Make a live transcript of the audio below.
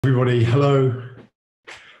Everybody, hello.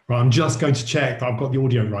 Right, I'm just going to check that I've got the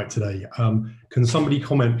audio right today. Can somebody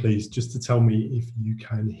comment, please, just to tell me if you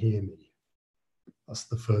can hear me? That's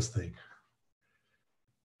the first thing.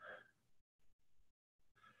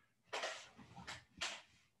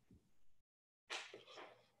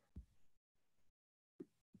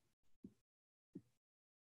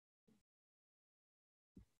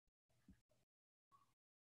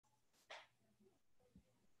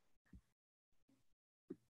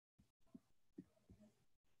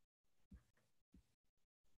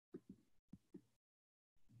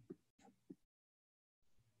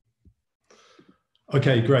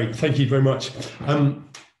 Okay, great. Thank you very much.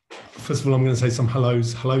 First of all, I'm going to say some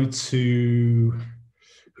hellos. Hello to,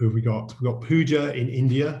 who have we got? We've got Pooja in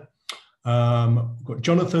India. We've got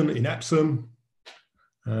Jonathan in Epsom.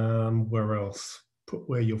 Where else? Put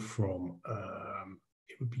where you're from.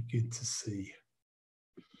 It would be good to see.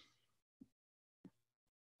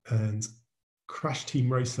 And Crash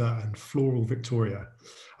Team Racer and Floral Victoria.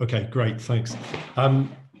 Okay, great, thanks.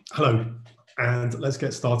 Hello, and let's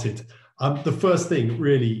get started. The first thing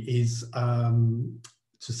really is to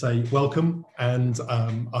say welcome, and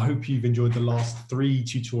I hope you've enjoyed the last 3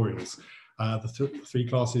 tutorials, the 3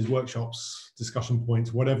 classes, workshops, discussion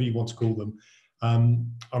points, whatever you want to call them.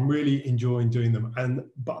 I'm really enjoying doing them,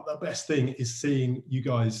 but the best thing is seeing you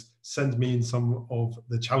guys send me in some of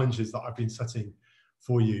the challenges that I've been setting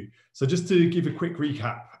for you. So just to give a quick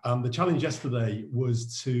recap, the challenge yesterday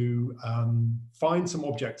was to find some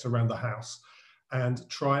objects around the house and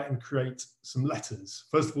try and create some letters.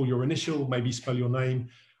 First of all, your initial, maybe spell your name,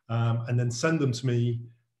 and then send them to me,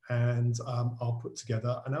 and I'll put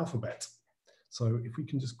together an alphabet. So if we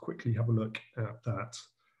can just quickly have a look at that.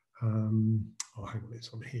 Oh, hang on, it's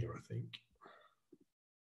on here, I think.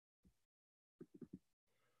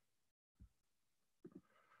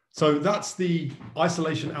 So that's the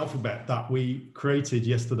isolation alphabet that we created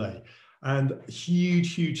yesterday. And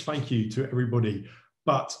huge thank you to everybody.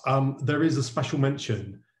 But there is a special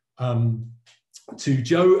mention to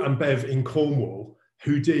Joe and Bev in Cornwall,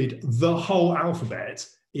 who did the whole alphabet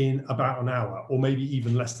in about an hour, or maybe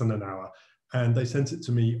even less than an hour. And they sent it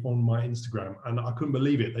to me on my Instagram, and I couldn't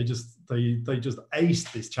believe it. They just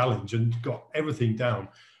aced this challenge and got everything down.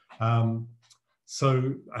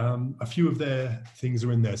 So a few of their things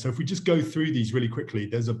are in there. So if we just go through these really quickly,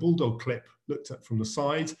 there's a bulldog clip looked at from the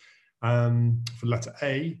side for letter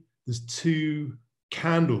A. There's 2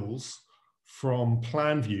 candles from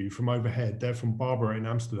plan view from overhead. They're from Barbara in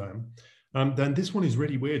Amsterdam. Then this one is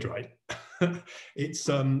really weird, right? It's,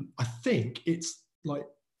 I think it's like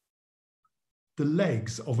the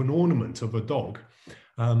legs of an ornament of a dog,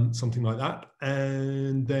 something like that.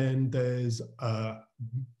 And then there's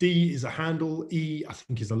D is a handle, E I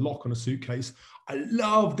think is a lock on a suitcase. I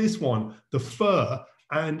love this one, the fur,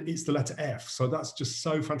 and it's the letter F. So that's just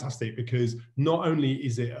so fantastic, because not only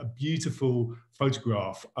is it a beautiful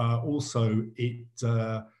photograph, also it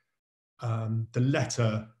the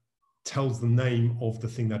letter tells the name of the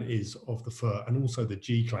thing that it is, of the fur, and also the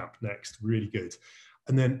G clamp next, really good.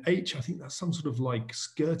 And then H, I think that's some sort of like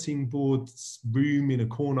skirting board room in a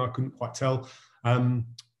corner, I couldn't quite tell.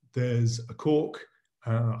 There's a cork.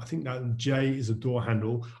 I think that J is a door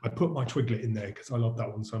handle. I put my Twiglet in there because I love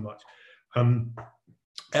that one so much.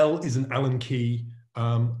 L is an Allen key.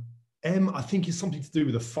 M, I think, is something to do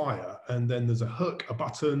with a fire. And then there's a hook, a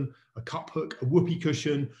button, a cup hook, a whoopee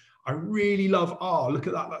cushion. I really love R. Look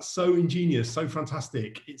at that. That's so ingenious, so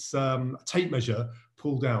fantastic. It's a tape measure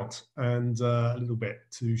pulled out, and a little bit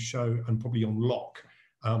to show, and probably on lock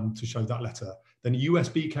to show that letter. Then a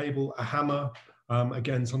USB cable, a hammer,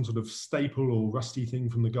 again, some sort of staple or rusty thing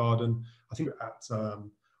from the garden. I think we're at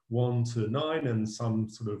 1 to 9, and some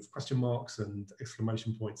sort of question marks and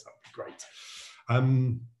exclamation points. That would be great.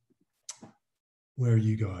 Where are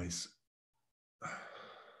you guys?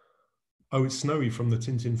 Oh, it's Snowy from the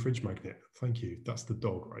Tintin fridge magnet. Thank you. That's the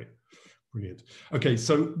dog, right? Brilliant. Okay,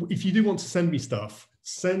 so if you do want to send me stuff,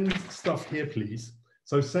 send stuff here, please.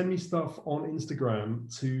 So send me stuff on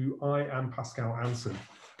Instagram to I am Pascal Anson.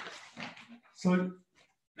 So I'm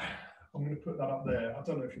going to put that up there. I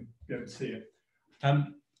don't know if you'll be able to see it.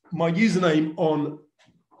 My username on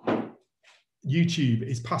YouTube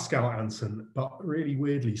is Pascal Anson, but really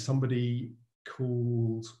weirdly, somebody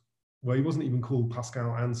called, well, he wasn't even called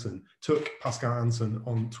Pascal Anson, took Pascal Anson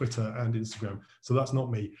on Twitter and Instagram. So that's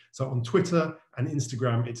not me. So on Twitter and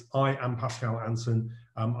Instagram, it's I am Pascal Anson.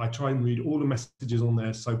 I try and read all the messages on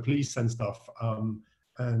there. So please send stuff,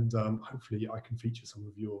 and hopefully I can feature some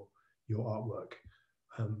of your artwork.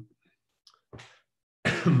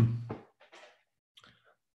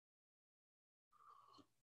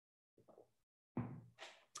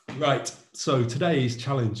 Right, so today's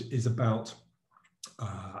challenge is about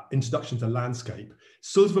introduction to landscape,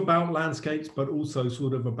 sort of about landscapes, but also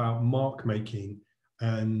sort of about mark making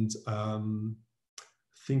and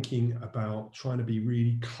thinking about trying to be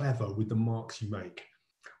really clever with the marks you make.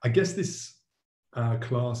 I guess this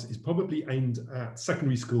class is probably aimed at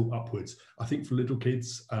secondary school upwards. I think for little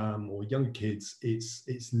kids or younger kids,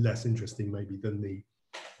 it's less interesting maybe than the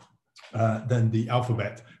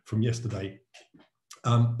alphabet from yesterday.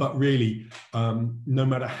 But really, no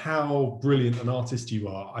matter how brilliant an artist you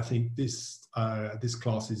are, I think this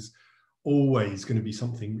class is always going to be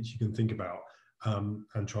something which you can think about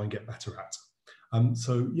and try and get better at.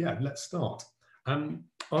 So yeah, let's start.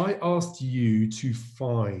 I asked you to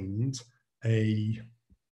find a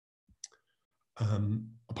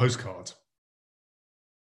postcard.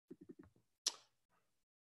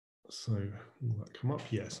 So will that come up?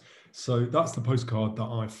 Yes. So that's the postcard that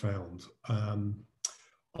I found.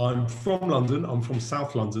 I'm from London. I'm from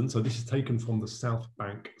South London. So this is taken from the South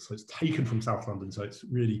Bank. So it's taken from South London. So it's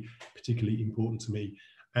really particularly important to me.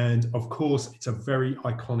 And of course, it's a very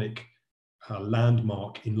iconic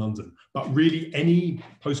landmark in London. But really, any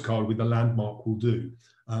postcard with a landmark will do.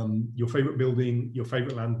 Your favorite building, your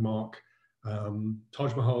favorite landmark,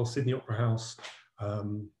 Taj Mahal, Sydney Opera House.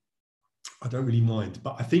 I don't really mind.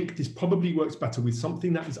 But I think this probably works better with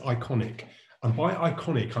something that is iconic. And by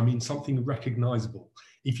iconic, I mean something recognizable.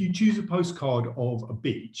 If you choose a postcard of a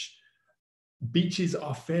beach, beaches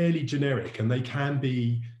are fairly generic and they can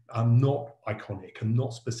be not iconic and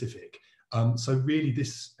not specific. So really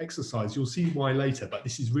this exercise, you'll see why later, but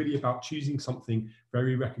this is really about choosing something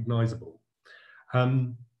very recognizable.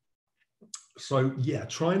 So yeah,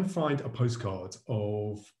 try and find a postcard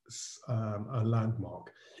of a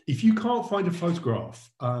landmark. If you can't find a photograph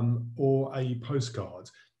or a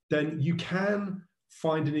postcard, then you can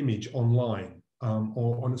find an image online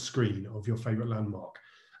or on a screen of your favorite landmark.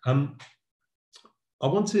 I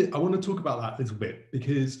want to talk about that a little bit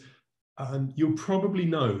because you'll probably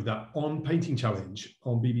know that on Painting Challenge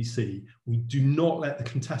on BBC, we do not let the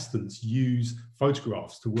contestants use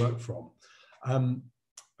photographs to work from.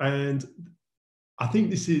 And I think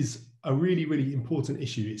this is a really, really important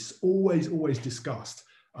issue. It's always discussed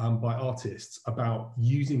by artists about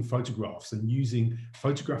using photographs and using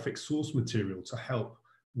photographic source material to help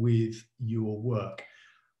with your work.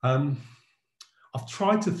 I've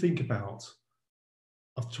tried to think about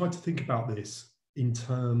this in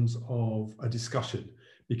terms of a discussion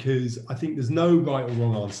because I think there's no right or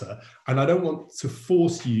wrong answer, and I don't want to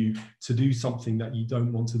force you to do something that you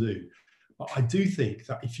don't want to do. But I do think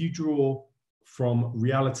that if you draw from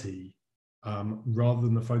reality rather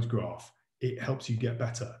than a photograph, it helps you get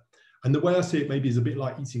better. And the way I see it maybe is a bit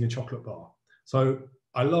like eating a chocolate bar. So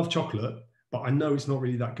I love chocolate, but I know it's not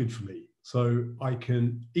really that good for me. So I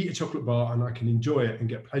can eat a chocolate bar and I can enjoy it and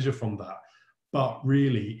get pleasure from that. But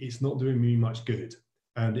really, it's not doing me much good.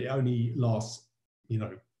 And it only lasts,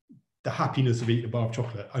 the happiness of eating a bar of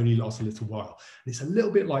chocolate only lasts a little while. And it's a little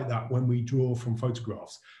bit like that when we draw from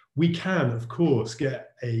photographs. We can, of course,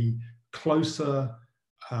 get a closer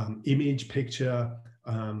image, picture,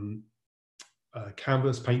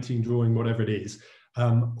 canvas, painting, drawing, whatever it is,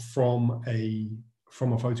 from a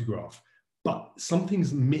photograph. But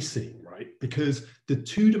something's missing, right? Because the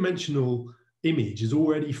two-dimensional image is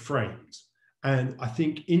already framed. And I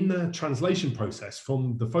think in the translation process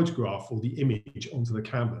from the photograph or the image onto the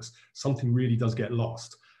canvas, something really does get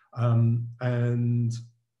lost. And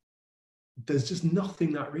there's just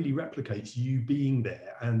nothing that really replicates you being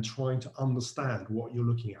there and trying to understand what you're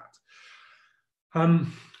looking at. And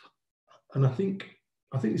I think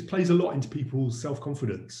this plays a lot into people's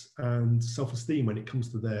self-confidence and self-esteem when it comes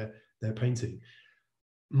to their painting.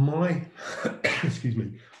 My excuse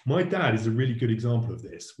me, my dad is a really good example of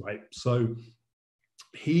this, right? So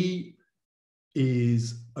he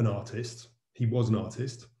is an artist. He was an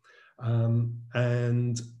artist,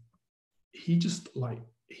 and he just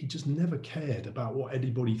never cared about what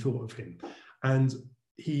anybody thought of him, and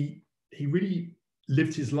he really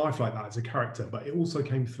lived his life like that as a character. But it also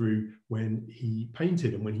came through when he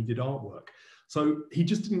painted and when he did artwork. So he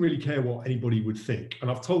just didn't really care what anybody would think. And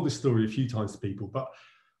I've told this story a few times to people, but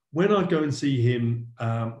when I'd go and see him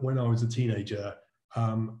when I was a teenager,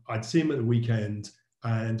 I'd see him at the weekend,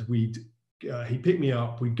 and he'd pick me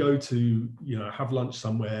up. We'd go to have lunch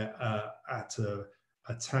somewhere at a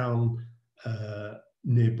town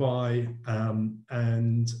nearby,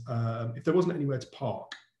 and if there wasn't anywhere to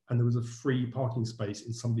park and there was a free parking space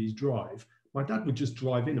in somebody's drive, my dad would just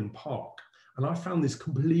drive in and park. And I found this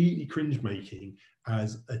completely cringe-making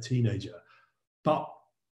as a teenager, but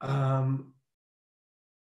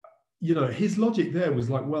you know, his logic there was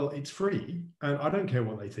like, well, it's free and I don't care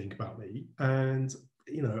what they think about me. And,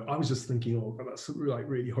 you know, I was just thinking, oh, God, that's like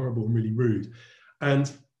really horrible and really rude.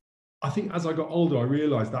 And I think as I got older, I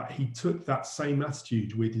realized that he took that same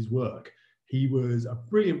attitude with his work. He was a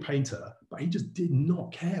brilliant painter, but he just did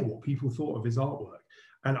not care what people thought of his artwork.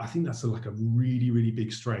 And I think that's like a really, really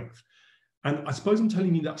big strength. And I suppose I'm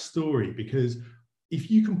telling you that story because if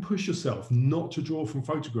you can push yourself not to draw from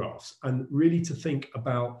photographs and really to think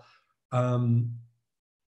about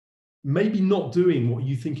maybe not doing what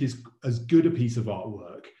you think is as good a piece of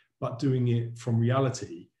artwork, but doing it from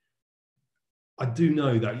reality, I do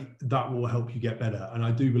know that that will help you get better. And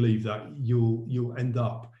I do believe that you'll end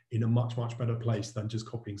up in a much, much better place than just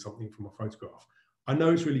copying something from a photograph. I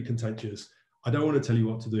know it's really contentious. I don't want to tell you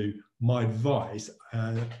what to do. My advice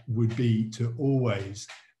would be to always,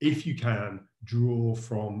 if you can, draw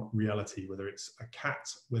from reality, whether it's a cat,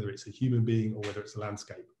 whether it's a human being, or whether it's a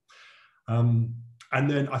landscape. And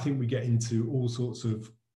then I think we get into all sorts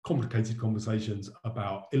of complicated conversations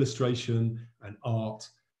about illustration and art,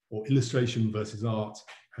 or illustration versus art,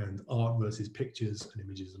 and art versus pictures and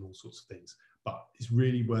images and all sorts of things. But it's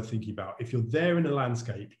really worth thinking about. If you're there in a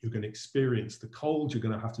landscape, you're going to experience the cold, you're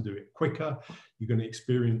going to have to do it quicker, you're going to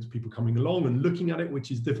experience people coming along and looking at it,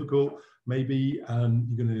 which is difficult. Maybe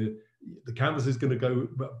the canvas is going to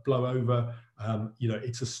blow over. You know,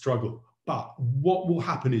 it's a struggle. But what will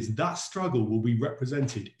happen is that struggle will be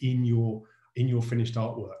represented in your finished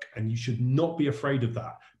artwork, and you should not be afraid of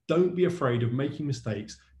that. Don't be afraid of making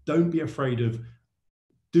mistakes. Don't be afraid of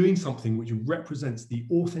doing something which represents the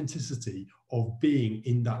authenticity of being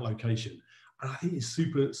in that location. And I think it's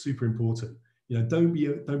super, super important. You know, don't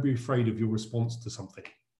be afraid of your response to something.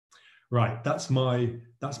 Right, that's my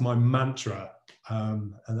mantra,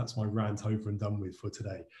 and that's my rant over and done with for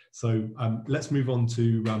today. So let's move on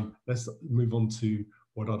to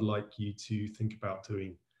what I'd like you to think about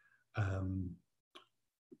doing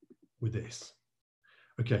with this.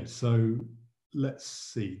 Okay, so let's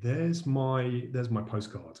see. There's my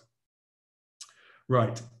postcard.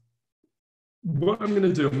 Right. What I'm going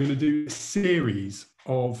to do, I'm going to do a series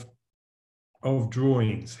of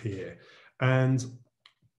drawings here, and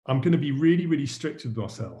I'm going to be really, really strict with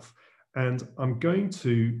myself, and I'm going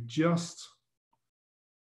to just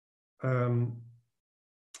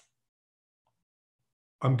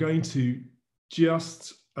I'm going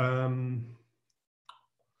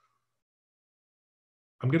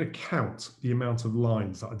to count the amount of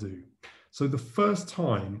lines that I do. So the first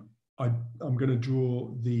time I'm going to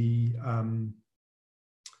draw the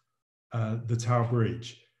Tower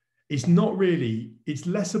Bridge, it's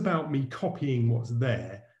less about me copying what's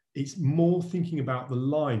there. It's more thinking about the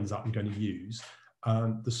lines that I'm going to use,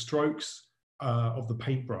 the strokes of the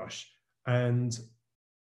paintbrush, and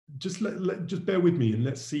just bear with me and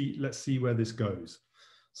let's see where this goes.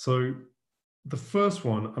 So the first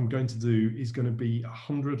one I'm going to do is going to be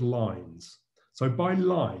 100 lines. So by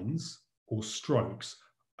lines or strokes,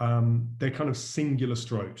 they're kind of singular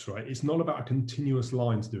strokes, right? It's not about a continuous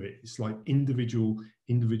line to do it. It's like individual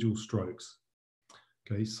strokes.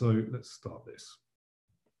 Okay, so let's start this.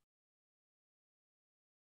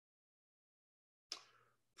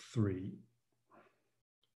 3,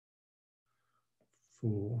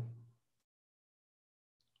 4,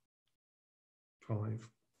 5,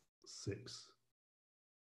 6,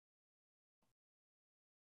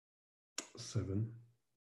 7,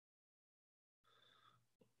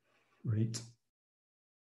 8,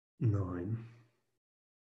 9,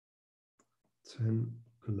 10,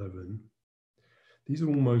 11. These are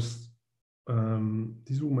almost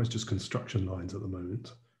just construction lines at the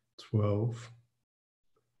moment. 12,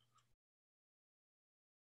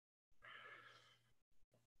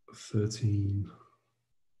 13,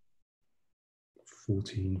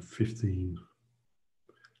 14, 15,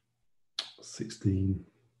 16,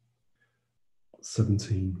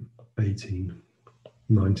 17, 18,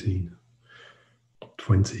 19,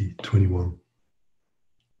 20, 21.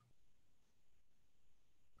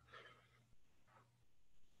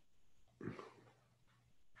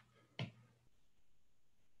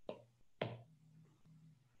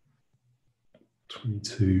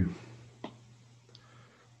 Twenty-two,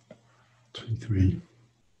 23,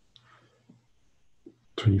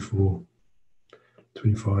 24,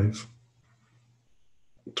 25,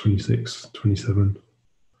 26, 27,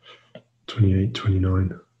 28,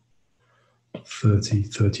 29, 30,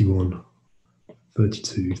 31,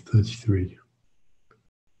 32, 33,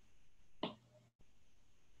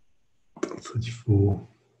 34,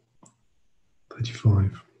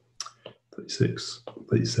 35, 36,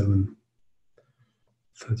 37,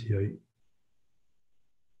 38,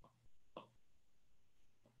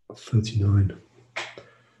 39,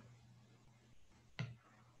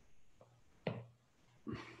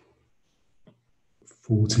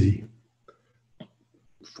 40,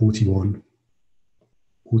 41,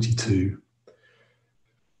 42,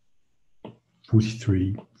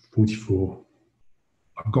 43, 44.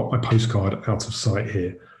 I've got my postcard out of sight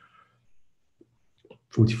here.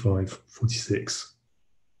 45, 46,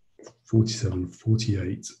 47,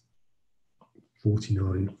 48,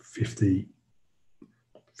 49, 50,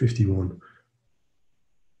 51,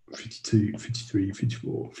 52, 53,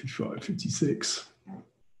 54, 55, 56.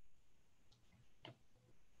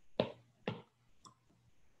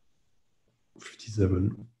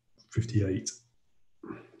 57, 58,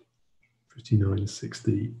 59,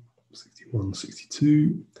 60, 61,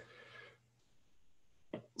 62,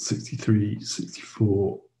 63,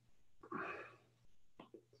 64,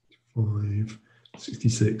 65,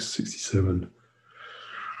 66, 67,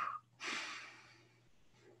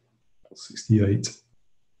 68,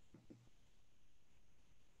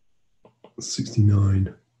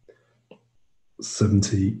 69,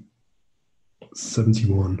 70,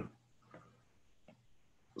 71,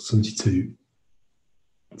 72,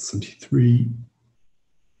 73,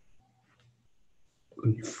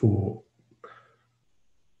 74,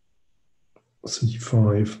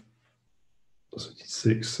 75,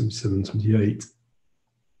 76, 77, 78,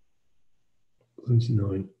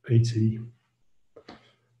 79, 80,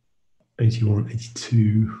 81,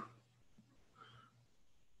 82,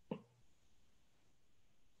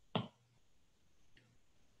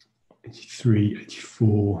 83,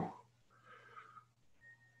 84,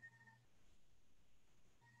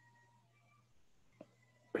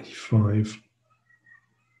 85,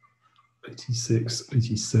 86,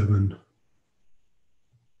 87,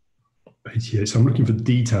 88. So I'm looking for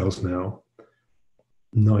details now.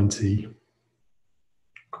 90,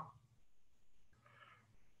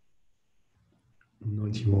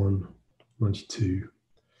 91, 92,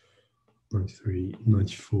 93,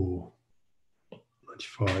 94,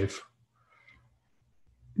 95,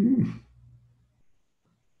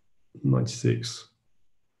 96,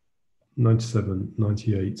 97,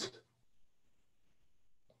 98,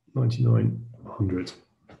 99, 100.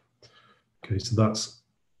 Okay, so that's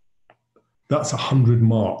 100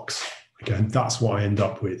 marks. Again, that's what I end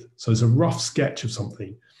up with. So it's a rough sketch of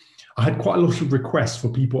something. I had quite a lot of requests for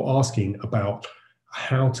people asking about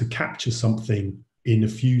how to capture something in a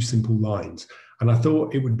few simple lines. And I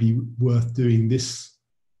thought it would be worth doing this,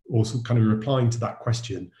 also kind of replying to that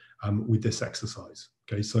question with this exercise.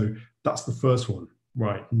 Okay, so that's the first one.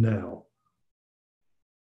 Right, now,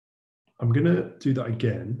 I'm going to do that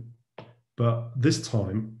again, but this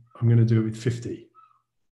time I'm going to do it with 50.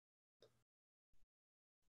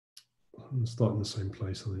 I'm going to start in the same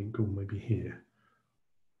place, I think, or maybe here.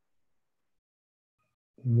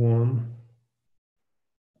 1,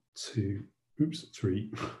 2, oops,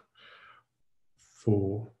 3,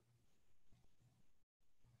 4,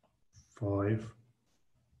 5,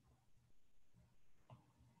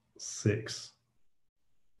 6,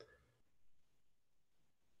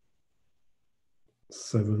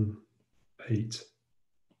 7, 8,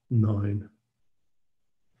 9,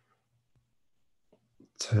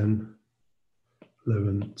 10,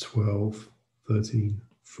 11, 12, 13,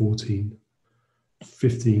 14,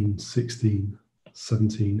 15, 16,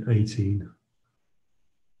 17, 18,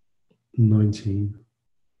 19,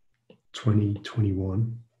 20,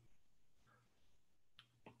 21,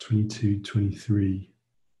 22, 23,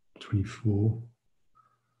 24,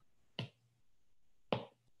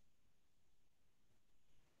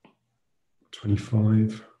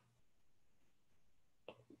 25,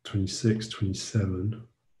 26, 27,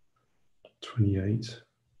 28,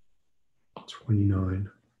 29,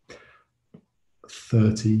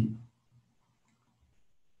 30,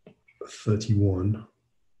 31,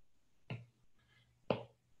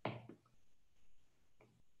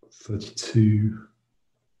 32,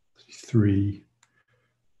 33,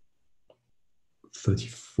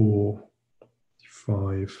 34,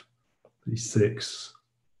 35, 36,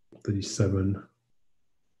 37,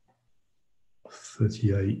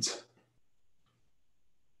 38,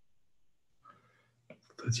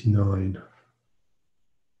 39,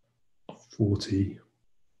 40,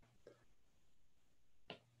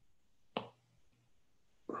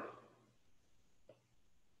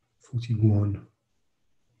 41,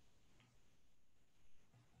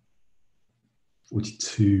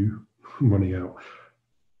 42, I'm running out.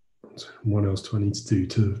 What else do I need to do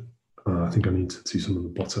to, I think I need to do some on the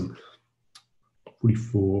bottom.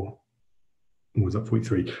 44, or was that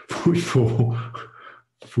 43? 44,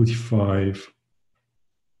 45,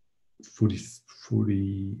 40,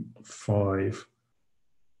 45,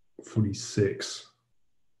 46,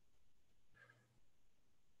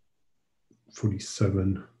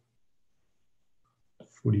 47,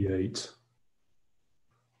 48,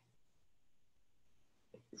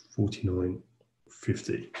 49,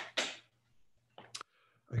 50.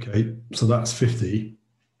 Okay, so that's 50.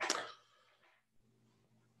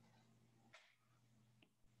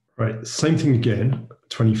 Right, same thing again,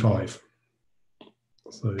 25.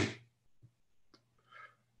 So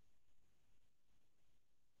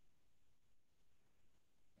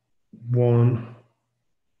one.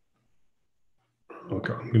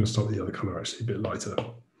 Okay, I'm going to start with the other color actually, a bit lighter.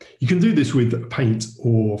 You can do this with paint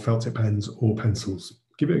or felt tip pens or pencils.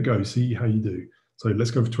 Give it a go, see how you do. So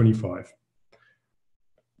let's go for 25.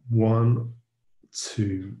 1,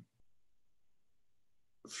 2,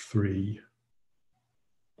 3,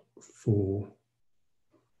 4,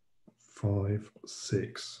 5,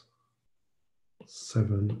 6,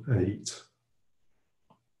 7, 8,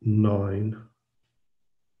 9,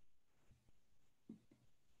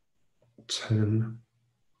 10,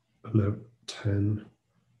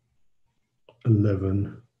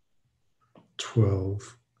 11,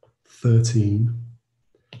 12, 13,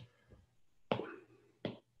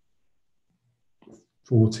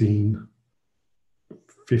 14,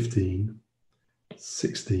 15,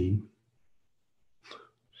 16,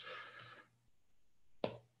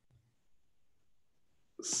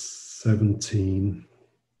 17,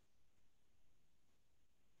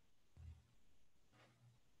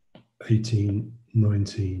 18,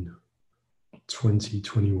 19, 20,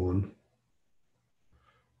 21,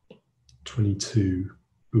 22,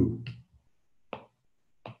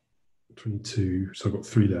 22, so I've got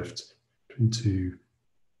 3 left, 22,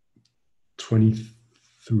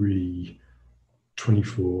 23,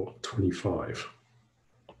 24, 25.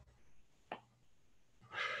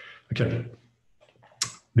 Okay,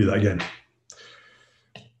 do that again.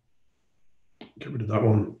 Get rid of that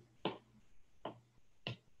one.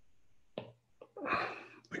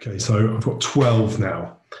 Okay, so I've got 12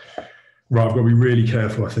 now. Right, I've got to be really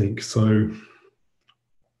careful, I think. So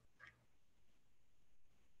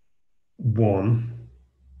 1,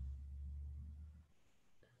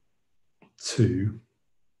 2,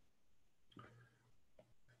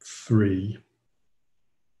 3,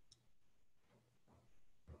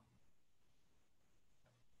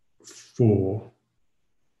 4,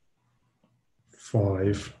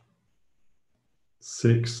 5,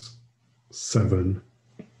 6, 7,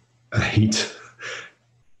 8,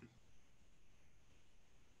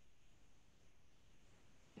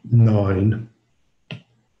 9,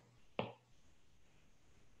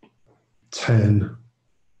 10,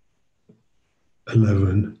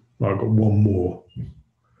 11. Well, I've got one more.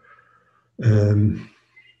 I'm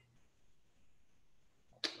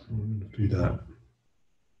going to do that.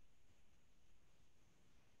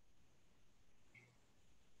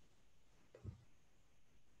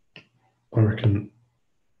 I reckon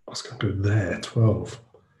I was going to go there, 12.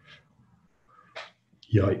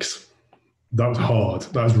 Yikes. That was hard.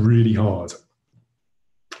 That was really hard.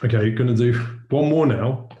 Okay, going to do one more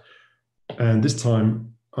now. And this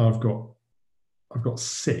time I've got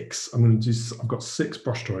 6. I'm going to do, I've got 6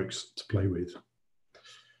 brush strokes to play with.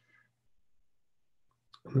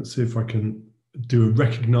 Let's see if I can do a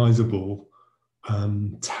recognizable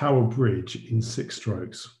tower bridge in 6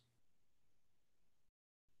 strokes.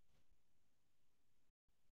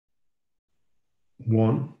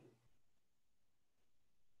 One,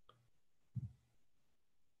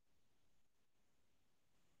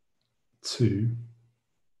 2,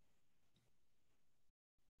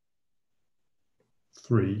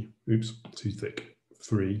 3. Oops, too thick.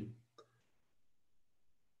 3,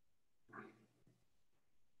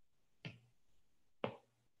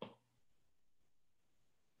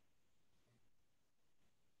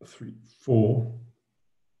 3, 4,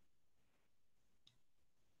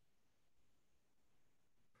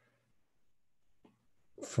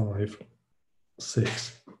 5,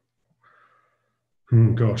 6.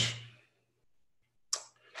 Gosh.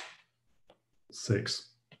 6.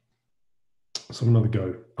 Let's have another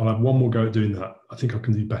go. I'll have one more go at doing that. I think I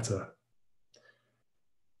can do better.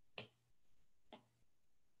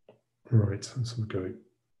 Right, let's have a go.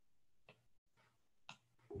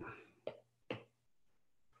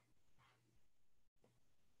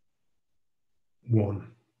 1,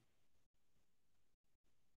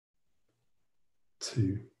 2,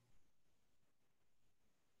 is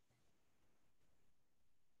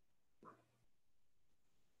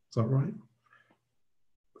that right?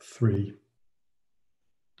 3,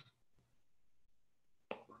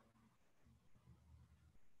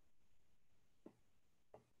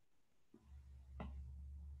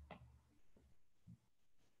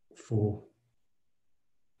 4, 4.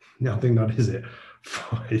 Yeah, I think that is it.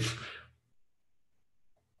 5.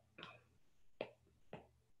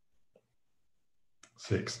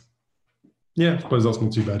 6. Yeah, I suppose that's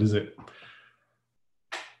not too bad, is it?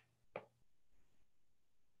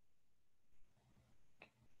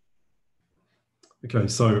 Okay,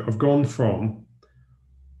 so I've gone from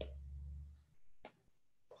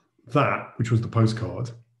that, which was the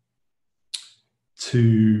postcard,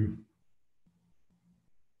 to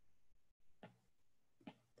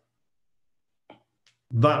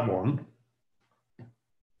that one.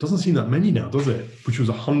 Doesn't seem that many now, does it? Which was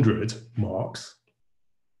 100 marks.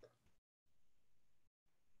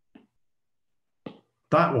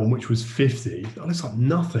 That one, which was 50, that looks like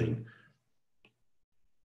nothing.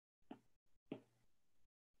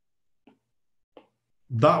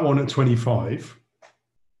 That one at 25.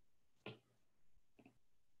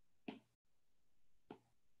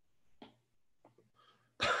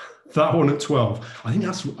 That one at 12. I think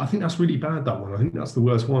that's really bad, that one. I think that's the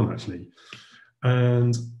worst one, actually.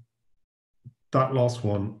 And that last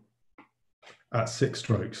one at 6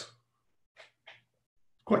 strokes.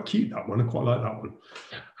 Quite cute, that one. I quite like that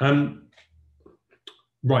one.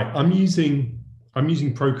 Right, I'm using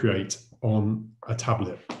Procreate on a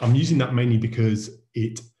tablet. I'm using that mainly because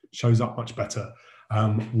it shows up much better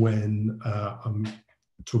when I'm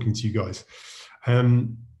talking to you guys. Let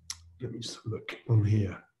me just look on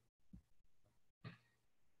here.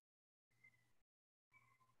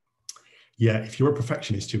 Yeah, if you're a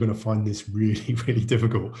perfectionist, you're going to find this really, really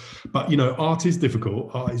difficult. But, you know, art is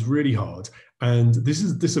difficult. Art is really hard. And this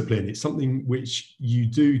is discipline. It's something which you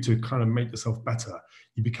do to kind of make yourself better.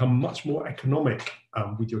 You become much more economic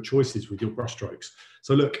with your choices, with your brush strokes.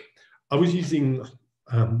 So look, I was using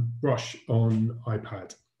brush on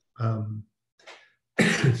iPad.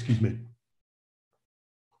 Excuse me.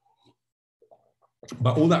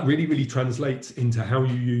 But all that really, really translates into how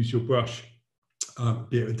you use your brush.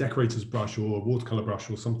 Be it a decorator's brush or a watercolor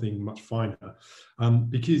brush or something much finer,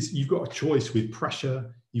 because you've got a choice with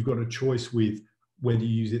pressure, you've got a choice with whether you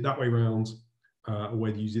use it that way around or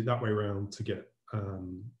whether you use it that way around to get a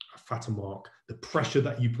fatter mark. The pressure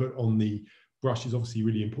that you put on the brush is obviously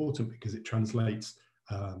really important because it translates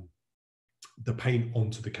the paint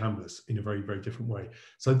onto the canvas in a very, very different way.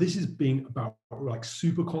 So this is being about like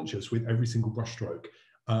super conscious with every single brush stroke.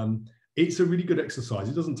 It's a really good exercise.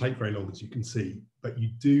 It doesn't take very long, as you can see, but you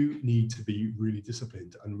do need to be really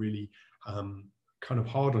disciplined and really kind of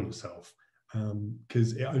hard on yourself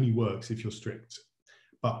because it only works if you're strict.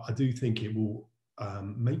 But I do think it will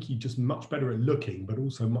make you just much better at looking, but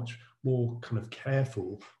also much more kind of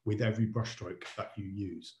careful with every brush stroke that you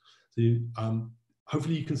use. So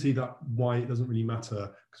hopefully you can see that why it doesn't really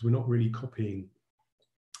matter, because we're not really copying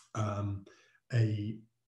a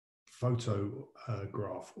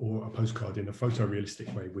photograph or a postcard in a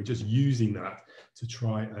photorealistic way. We're just using that to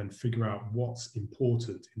try and figure out what's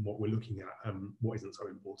important in what we're looking at and what isn't so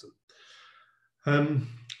important.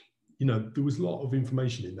 You know, there was a lot of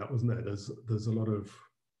information in that, wasn't there? There's a lot of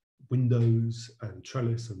windows and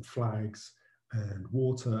trellis and flags and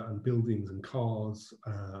water and buildings and cars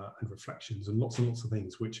and reflections and lots of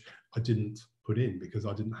things which I didn't put in because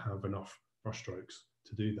I didn't have enough brush strokes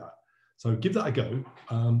to do that. So give that a go.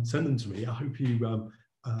 Send them to me. I hope you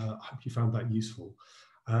found that useful.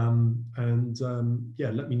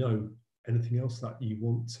 Yeah, let me know anything else that you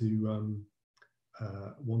want to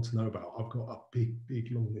know about. I've got a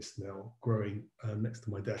big long list now growing next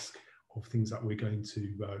to my desk of things that we're going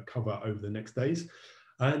to cover over the next days.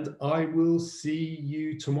 And I will see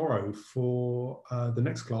you tomorrow for the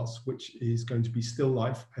next class, which is going to be still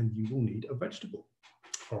life, and you will need a vegetable.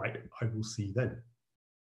 All right, I will see you then.